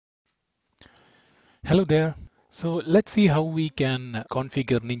Hello there. So let's see how we can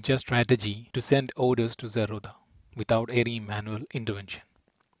configure Ninja strategy to send orders to Zerodha without any manual intervention.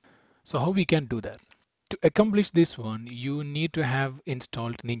 So how we can do that? To accomplish this one, you need to have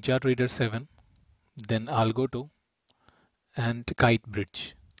installed NinjaTrader 7, then Algo 2, and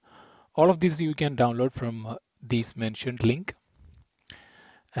KiteBridge. All of these you can download from this mentioned link.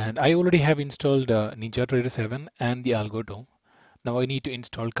 And I already have installed NinjaTrader 7 and the Algo 2. Now I need to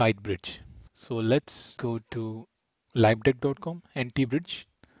install KiteBridge. So let's go to livedeck.com, ntbridge,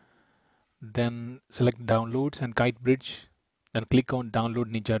 then select downloads and KiteBridge, then click on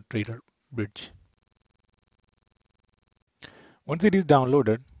download NinjaTrader Bridge. Once it is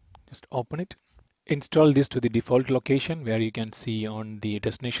downloaded, just open it. Install this to the default location where you can see on the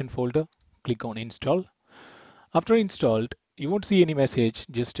destination folder. Click on install. After installed, you won't see any message,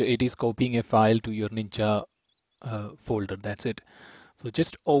 just it is copying a file to your Ninja folder. That's it. So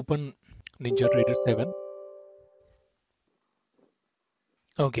just open NinjaTrader 7.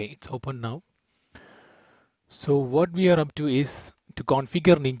 Okay, it's open now. So what we are up to is to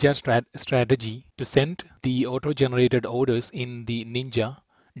configure Ninja strategy to send the auto-generated orders in the Ninja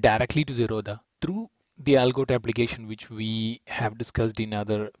directly to Zerodha through the Algo application, which we have discussed in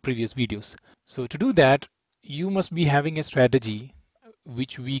other previous videos. So to do that, you must be having a strategy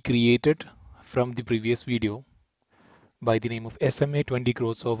which we created from the previous video by the name of SMA 20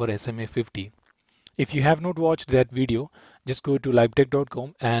 crores over SMA 50. If you have not watched that video, just go to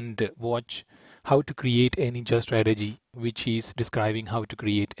livetech.com and watch how to create a ninja strategy, which is describing how to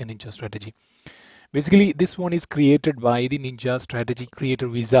create a ninja strategy. Basically, this one is created by the Ninja Strategy Creator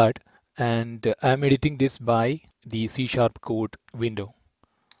Wizard, and I'm editing this by the C# code window.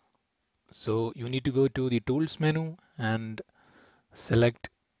 So you need to go to the Tools menu and select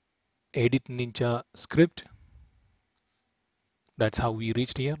Edit Ninja Script. That's how we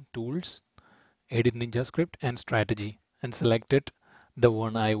reached here, Tools, Edit Ninja Script, and Strategy, and select it, the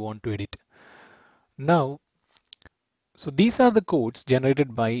one I want to edit. Now, so these are the codes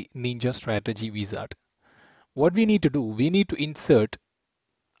generated by Ninja Strategy Wizard. What we need to do, we need to insert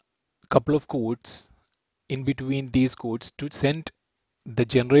a couple of codes in between these codes to send the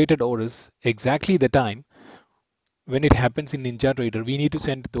generated orders exactly the time when it happens in NinjaTrader. We need to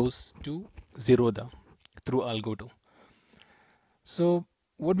send those to Zerodha through Algo 2. So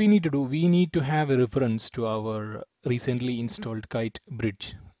what we need to do, we need to have a reference to our recently installed Kite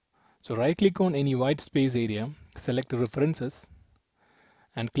bridge. So right click on any white space area, select references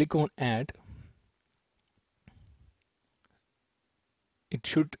and click on add. It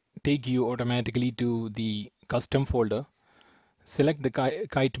should take you automatically to the custom folder. Select the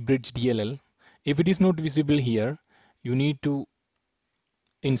Kite Bridge DLL. If it is not visible here, you need to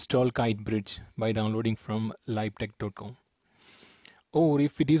install Kite Bridge by downloading from livetech.com. Or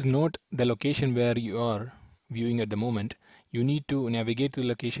if it is not the location where you are viewing at the moment, you need to navigate to the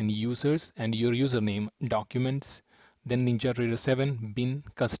location users and your username, documents, then NinjaTrader 7 bin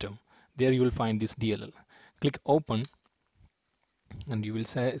custom. There you will find this DLL. Click open and you will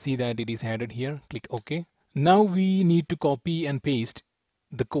see that it is added here. Click OK. Now we need to copy and paste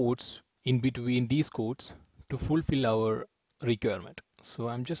the codes in between these codes to fulfill our requirement. So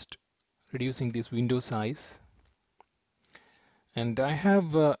I'm just reducing this window size, and I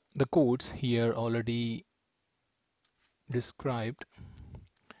have the codes here already described.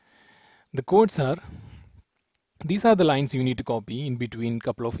 The codes are, these are the lines you need to copy in between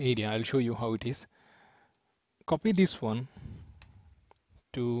couple of area. I'll show you how it is. Copy this one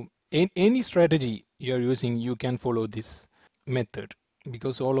to any strategy you're using, you can follow this method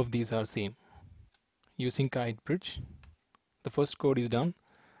because all of these are same. Using Kite Bridge, the first code is done.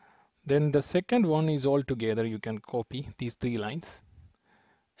 Then the second one is all together. You can copy these three lines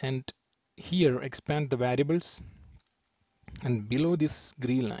and here expand the variables, and below this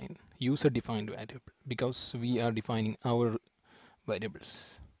green line user defined variable, because we are defining our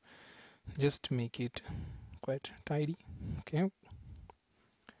variables. Just make it quite tidy. Okay,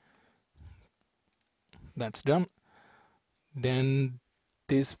 that's done. Then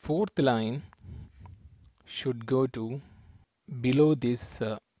this fourth line should go to below this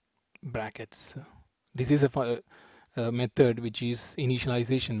brackets. This is a method which is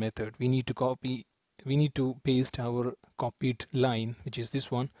initialization method. We need to paste our copied line, which is this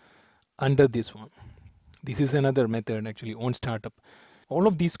one, under this one. This is another method actually on startup. All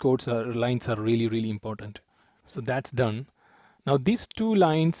of these lines are really important. So that's done. Now these two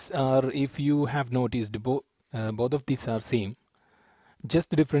lines are, if you have noticed, both of these are same.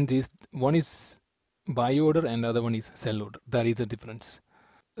 Just the difference is one is buy order and other one is sell order. That is the difference.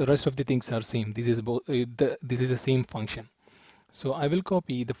 The rest of the things are same. This is the same function. So I will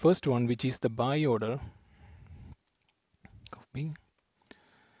copy the first one, which is the buy order. Copy.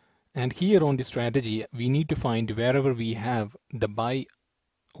 And here on the strategy, we need to find wherever we have the buy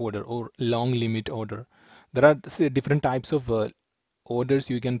order or long limit order. There are different types of orders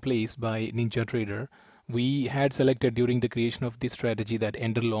you can place by NinjaTrader. We had selected during the creation of this strategy that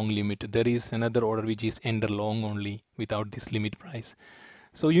enter long limit. There is another order which is enter long only without this limit price.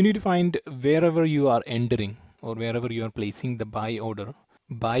 So you need to find wherever you are entering or wherever you are placing the buy order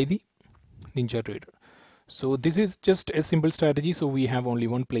by the NinjaTrader. So this is just a simple strategy. So we have only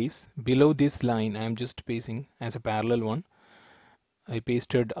one place. Below this line, I'm just pasting as a parallel one. I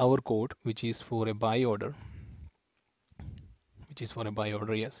pasted our code, which is for a buy order,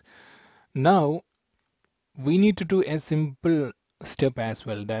 yes. Now we need to do a simple step as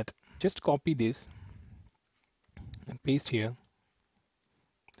well, that just copy this and paste here.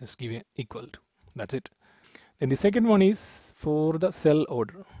 Just give it equal to, that's it. Then the second one is for the sell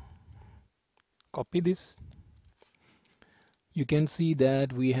order. Copy this. You can see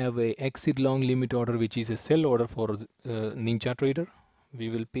that we have a exit long limit order, which is a sell order for NinjaTrader. We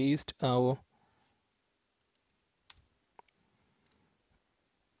will paste our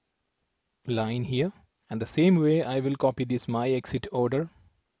line here, and the same way I will copy this my exit order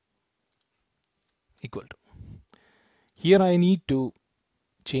equal to. Here I need to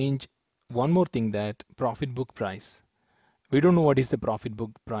change one more thing, that profit book price. We don't know what is the profit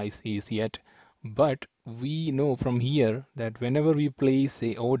book price is yet, but we know from here that whenever we place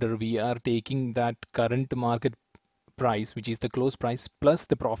a order, we are taking that current market price, which is the close price, plus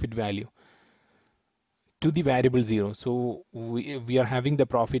the profit value to the variable zero. So we are having the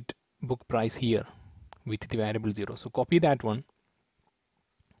profit book price here with the variable zero. So copy that one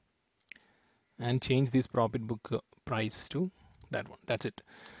and change this profit book price to that one. That's it.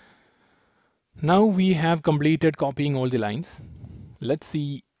 Now we have completed copying all the lines. Let's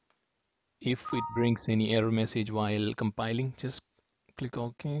see if it brings any error message while compiling. Just click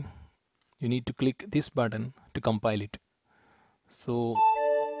OK. You need to click this button to compile it. So,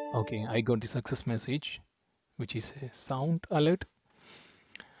 okay, I got the success message, which is a sound alert.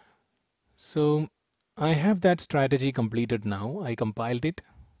 So I have that strategy completed now. I compiled it.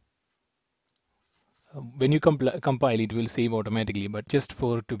 When you compile, it will save automatically, but just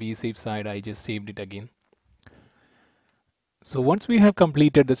for to be safe side, I just saved it again. So once we have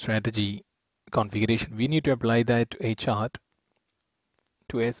completed the strategy configuration, we need to apply that to a chart,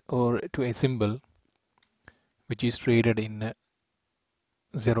 to a symbol which is traded in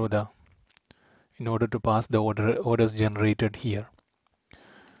Zerodha, in order to pass the orders generated here.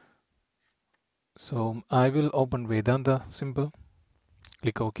 So I will open Vedanta symbol,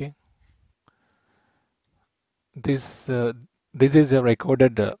 click OK. This is a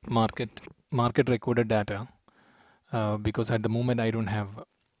recorded market recorded data, because at the moment I don't have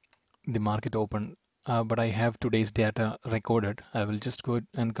the market open, but I have today's data recorded. I will just go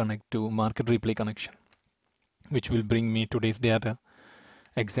and connect to market replay connection, which will bring me today's data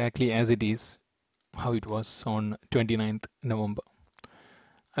exactly as it is, how it was on 29th November.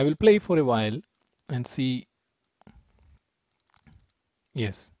 I will play for a while and see.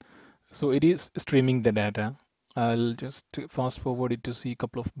 Yes, so it is streaming the data. I'll just fast forward it to see a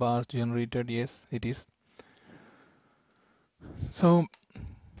couple of bars generated. Yes, it is. So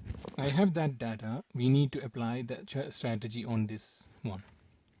I have that data. We need to apply the strategy on this one.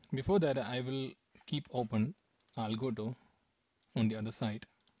 Before that, I will keep open Algo on the other side,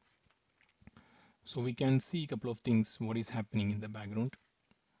 so we can see a couple of things, what is happening in the background.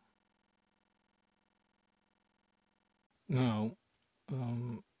 Now,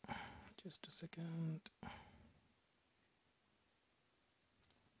 just a second.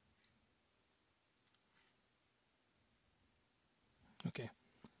 Okay.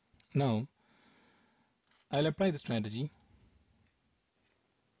 Now, I'll apply the strategy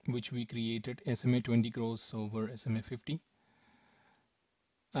which we created, SMA 20 crores over SMA 50.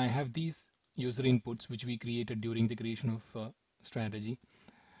 I have these user inputs which we created during the creation of strategy,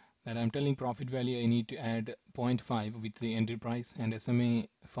 that I'm telling profit value I need to add 0.5 with the entry price, and SMA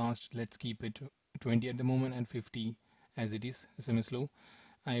fast, let's keep it 20 at the moment, and 50 as it is, SMA slow.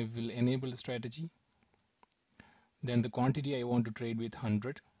 I will enable the strategy. Then the quantity I want to trade with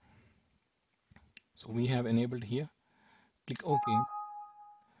 100. So we have enabled here. Click OK.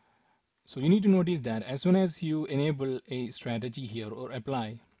 So you need to notice that as soon as you enable a strategy here or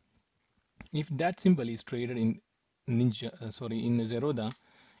apply, if that symbol is traded in in Zerodha,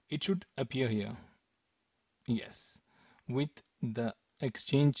 it should appear here. Yes, with the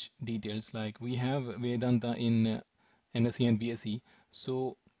exchange details, like we have Vedanta in NSE and BSE.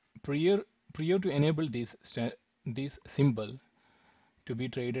 So prior to enable this symbol, to be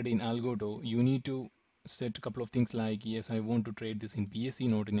traded in Algo, you need to set a couple of things like, yes, I want to trade this in BSE,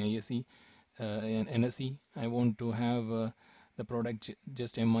 not in ASE, and NSE. I want to have the product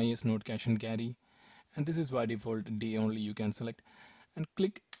just MIS, not cash and carry. And this is by default day only. You can select and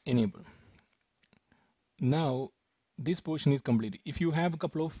click enable. Now this portion is complete. If you have a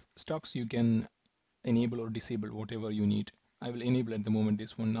couple of stocks, you can enable or disable whatever you need. I will enable at the moment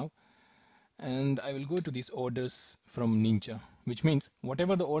this one now, and I will go to these orders from Ninja, which means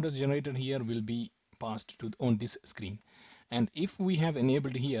whatever the orders generated here will be passed to on this screen. And if we have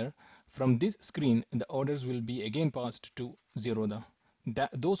enabled here, from this screen the orders will be again passed to Zerodha.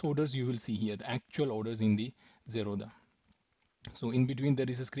 Those orders you will see here, the actual orders in the Zerodha. So in between there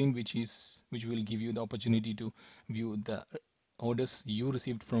is a screen which will give you the opportunity to view the orders you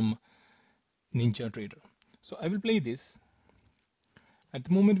received from NinjaTrader. So I will play this. At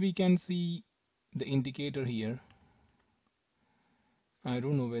the moment we can see the indicator here. I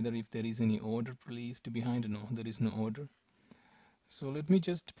don't know whether if there is any order placed behind. No, there is no order. So let me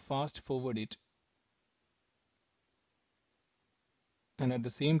just fast forward it, and at the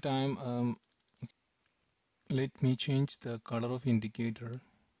same time let me change the color of indicator.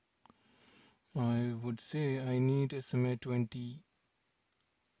 I would say I need SMA 20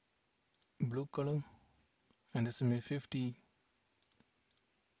 blue color and SMA 50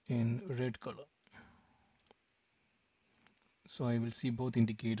 in red color, so I will see both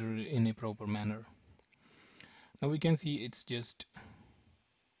indicator in a proper manner. Now we can see it's just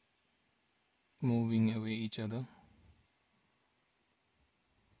moving away each other.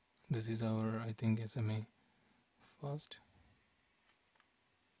 This is our, I think, SMA fast.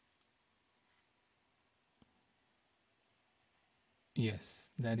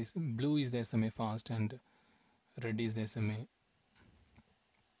 Yes, that is, blue is the SMA fast and red is the SMA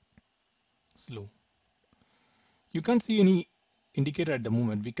slow. You can't see any indicator at the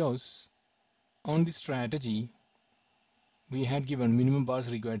moment because on the strategy we had given minimum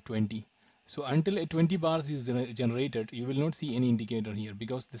bars required 20. So until a 20 bars is generated, you will not see any indicator here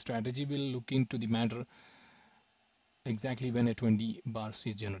because the strategy will look into the matter exactly when a 20 bars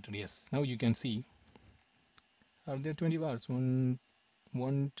is generated. Yes, now you can see, are there 20 bars? 1,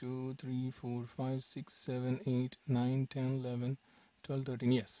 2, 3, 4, 5, 6, 7, 8, 9, 10, 11, 12,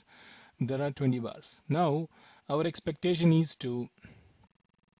 13. Yes, there are 20 bars. Now our expectation is to,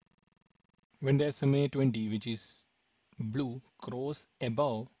 when the SMA 20, which is blue, cross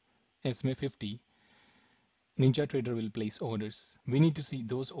above SMA 50, NinjaTrader will place orders. We need to see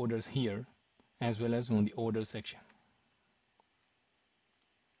those orders here as well as on the order section.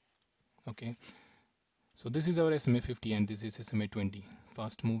 Okay, so this is our SMA 50 and this is SMA 20,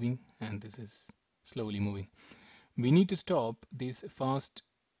 fast moving, and this is slowly moving. We need to stop this fast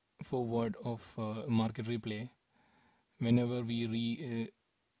forward of market replay whenever we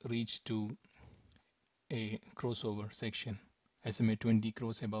reach to a crossover section, SMA 20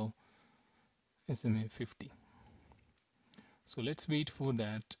 cross above SMA 50. So let's wait for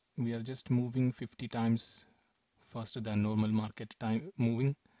that. We are just moving 50 times faster than normal market time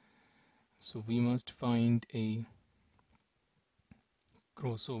moving. So we must find a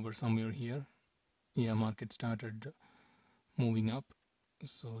crossover somewhere here. Yeah, market started moving up.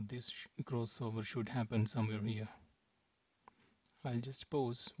 So this crossover should happen somewhere here. I'll just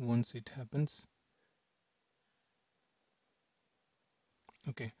pause once it happens.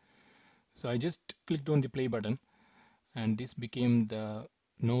 Okay, so I just clicked on the play button and this became the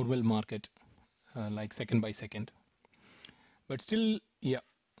normal market, like second by second. But still, yeah,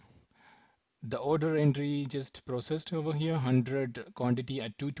 the order entry just processed over here, 100 quantity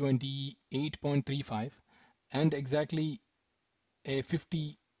at 228.35, and exactly a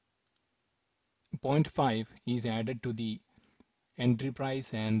 50.5 is added to the entry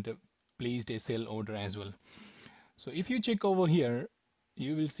price and placed a sell order as well. So if you check over here,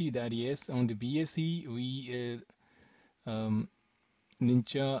 you will see that yes, on the BSE we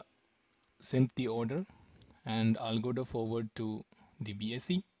Ninja sent the order and Algo forward to the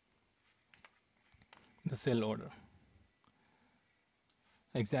BSE the sell order,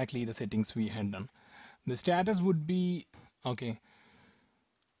 exactly the settings we had done. The status would be okay.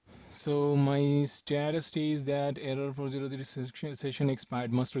 So my status says that error for 03 session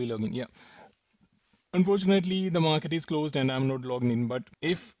expired, must relog in. Yeah, unfortunately the market is closed and I'm not logged in, but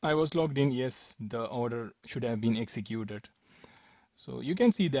if I was logged in, yes, the order should have been executed. So you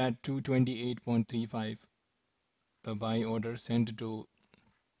can see that 228.35 buy order sent to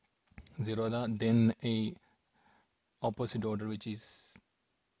Zerodha, then a opposite order which is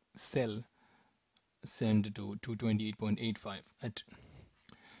sell sent to 228.85 at.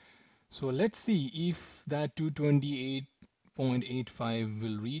 So let's see if that 228.85 0.85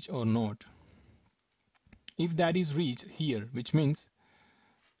 will reach or not. If that is reached here, which means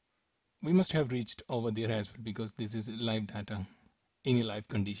we must have reached over there as well, because this is live data in a live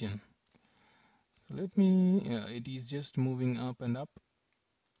condition. So let me, it is just moving up and up.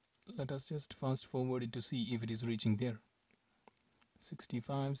 Let us just fast forward it to see if it is reaching there.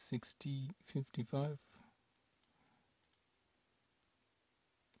 65, 60, 55.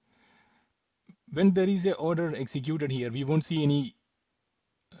 When there is a order executed here, we won't see any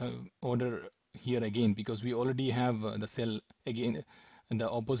order here again, because we already have the sell again in the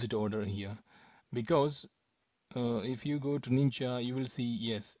opposite order here. Because if you go to Ninja, you will see,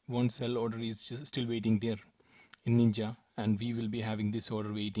 yes, one sell order is just still waiting there in Ninja, and we will be having this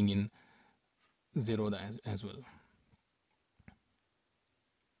order waiting in Zerodha as well.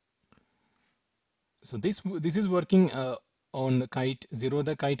 So this is working on Kite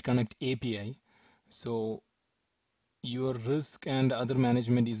Zerodha Kite Connect API. So your risk and other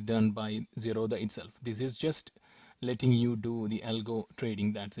management is done by Zerodha itself. This is just letting you do the algo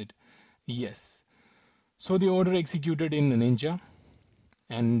trading. That's it. Yes. So the order executed in Ninja,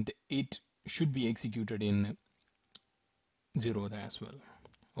 and it should be executed in Zerodha as well,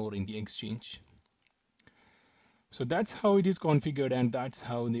 or in the exchange. So that's how it is configured, and that's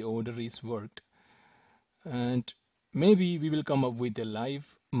how the order is worked. And maybe we will come up with a live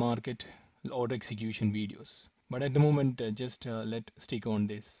market order execution videos. But at the moment, just let stick on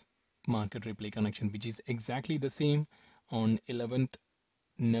this market replay connection, which is exactly the same on 11th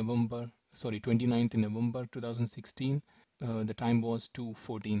November, sorry, 29th November 2016. The time was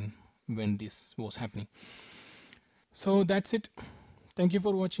 2:14 when this was happening. So that's it. Thank you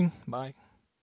for watching. Bye.